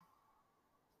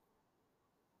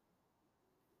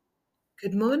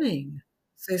Good morning.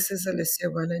 This is Alicia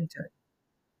Wellington.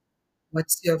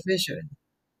 What's your vision?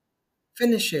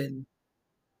 Finishing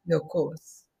your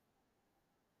course.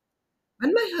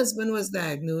 When my husband was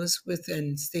diagnosed with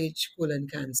end-stage colon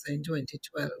cancer in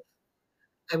 2012,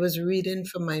 I was reading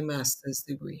for my master's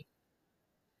degree.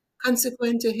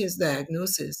 Consequent to his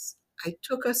diagnosis, I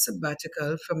took a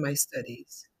sabbatical from my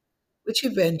studies, which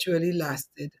eventually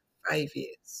lasted 5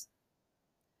 years.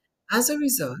 As a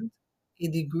result, a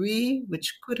degree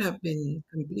which could have been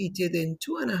completed in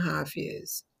 2.5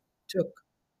 years took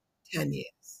 10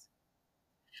 years.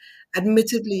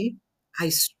 Admittedly, I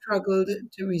struggled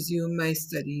to resume my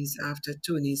studies after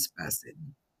Tony's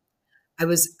passing. I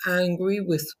was angry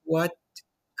with what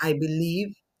I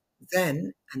believe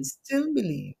then and still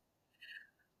believe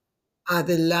are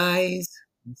the lies,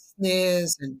 and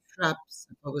snares, and traps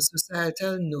of our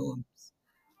societal norms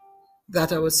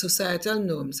that our societal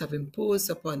norms have imposed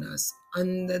upon us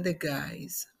under the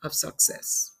guise of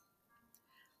success.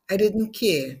 I didn't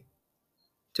care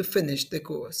to finish the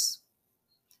course.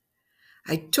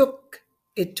 I took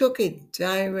it took a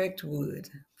direct word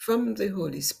from the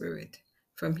Holy Spirit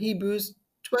from Hebrews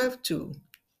 12:2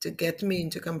 to get me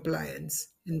into compliance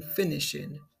in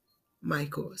finishing my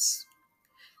course.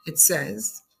 It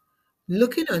says,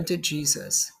 looking unto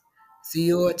Jesus,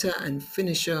 the author and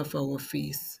finisher of our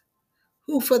faith,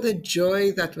 who for the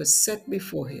joy that was set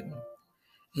before him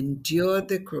endured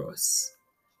the cross,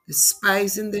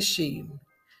 despising the shame,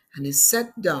 and is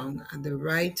set down at the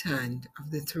right hand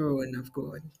of the throne of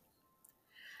God.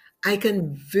 I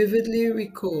can vividly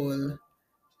recall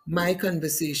my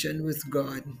conversation with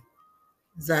God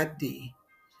that day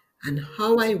and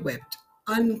how I wept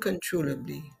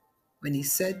uncontrollably when He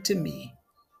said to me,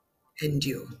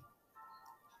 endure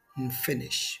and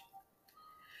finish.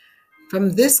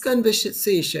 From this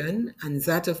conversation and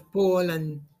that of Paul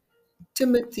and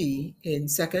Timothy in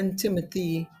 2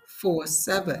 Timothy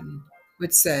 4:7,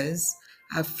 which says,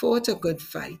 I've fought a good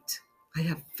fight, I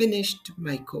have finished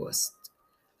my course,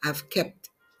 I've kept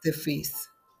the faith.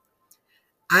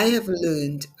 I have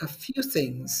learned a few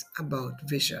things about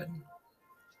vision.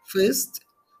 First,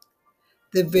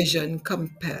 the vision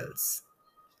compels.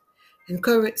 In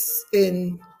 1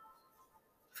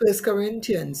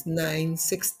 Corinthians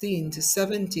 9:16 to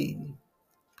 17,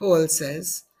 Paul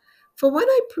says, for when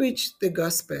I preach the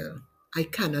gospel, I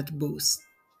cannot boast,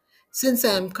 since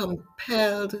I am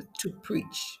compelled to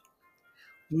preach.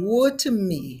 Woe to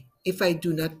me if I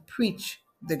do not preach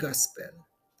the gospel.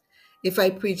 If I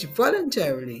preach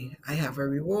voluntarily, I have a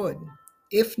reward.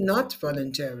 If not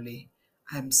voluntarily,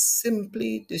 I am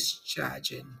simply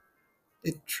discharging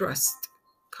the trust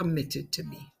committed to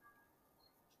me.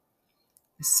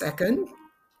 Second,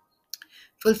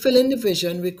 fulfilling the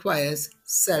vision requires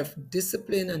self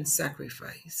discipline and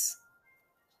sacrifice.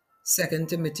 2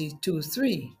 Timothy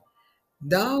 2:3.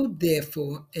 Thou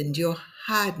therefore endure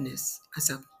hardness as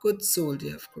a good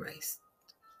soldier of Christ.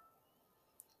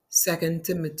 2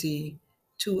 Timothy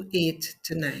 2:8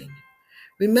 to 9.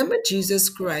 Remember Jesus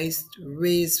Christ,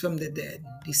 raised from the dead,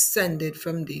 descended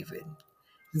from David.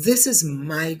 This is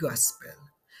my gospel,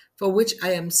 for which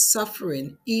I am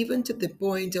suffering even to the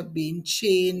point of being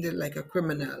chained like a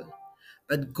criminal.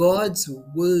 But God's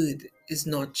word is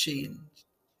not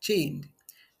chained.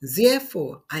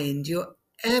 Therefore, I endure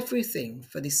everything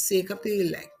for the sake of the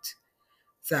elect,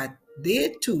 that they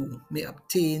too may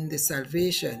obtain the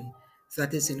salvation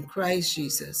that is in Christ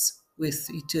Jesus with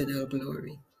eternal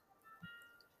glory.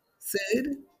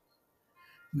 Third,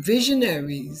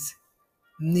 visionaries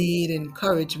need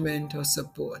encouragement or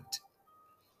support.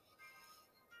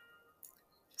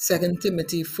 2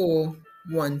 Timothy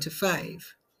 4:1 to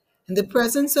 5. In the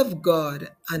presence of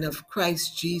God and of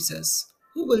Christ Jesus,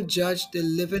 who will judge the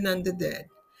living and the dead,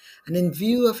 and in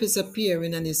view of his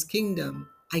appearing and his kingdom,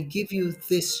 I give you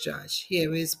this charge.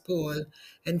 Here is Paul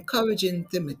encouraging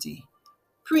Timothy.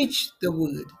 Preach the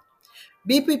word.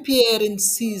 Be prepared in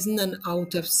season and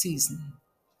out of season.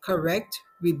 Correct,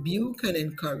 rebuke, and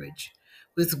encourage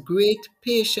with great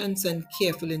patience and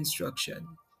careful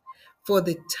instruction. For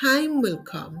the time will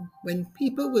come when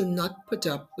people will not put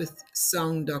up with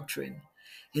sound doctrine.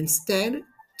 Instead,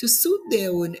 to suit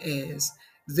their own ears,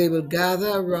 they will gather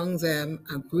around them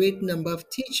a great number of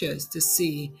teachers to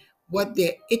see what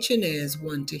their itching ears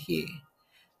want to hear.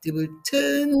 They will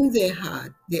turn their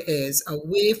ears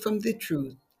away from the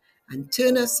truth and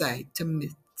turn aside to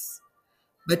myths.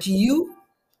 But you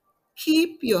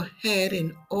keep your head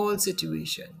in all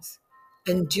situations,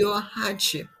 endure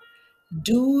hardship,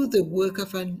 do the work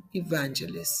of an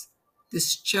evangelist,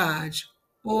 discharge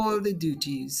all the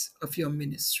duties of your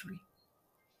ministry.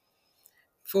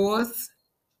 Fourth,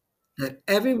 Not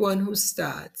everyone who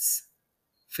starts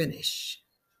finish.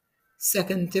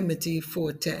 2 Timothy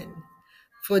 4:10.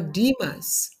 For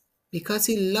Demas, because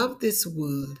he loved this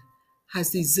world,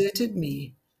 has deserted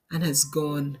me and has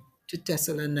gone to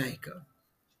Thessalonica.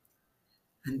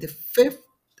 And the fifth,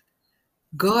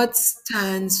 God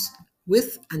stands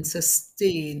with and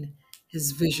sustain his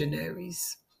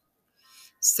visionaries.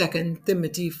 2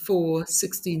 Timothy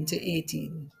 4:16 to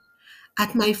 18.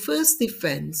 At my first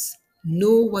defense,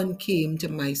 no one came to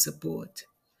my support,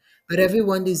 but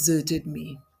everyone deserted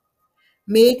me.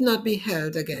 May it not be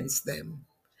held against them.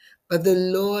 But the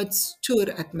Lord stood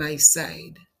at my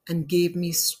side and gave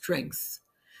me strength,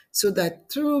 so that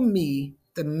through me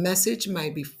the message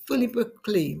might be fully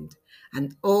proclaimed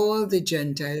and all the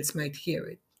Gentiles might hear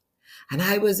it. And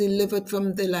I was delivered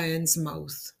from the lion's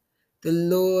mouth. The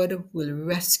Lord will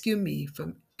rescue me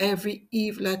from every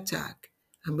evil attack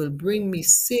and will bring me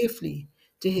safely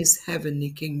to his heavenly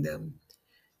kingdom.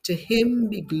 To him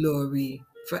be glory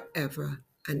forever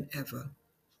and ever.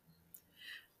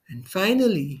 And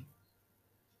finally,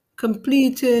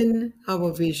 completing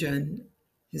our vision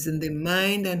is in the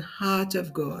mind and heart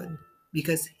of God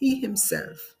because he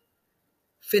himself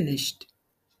finished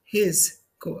his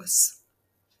course.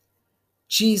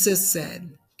 Jesus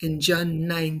said in John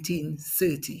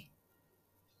 19:30,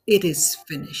 "It is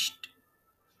finished."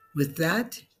 With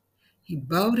that, he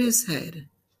bowed his head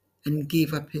and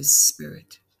gave up his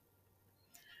spirit.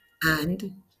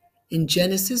 And in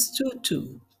Genesis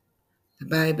 2:2, the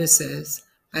Bible says,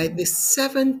 by the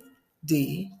seventh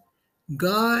day,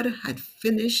 God had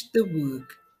finished the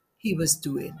work he was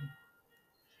doing.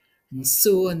 And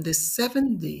so on the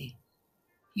seventh day,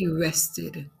 he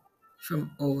rested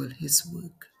from all his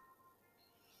work.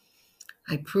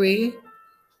 I pray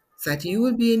that you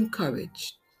will be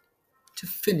encouraged to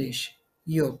finish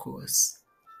your course.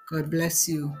 God bless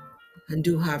you and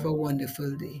do have a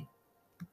wonderful day.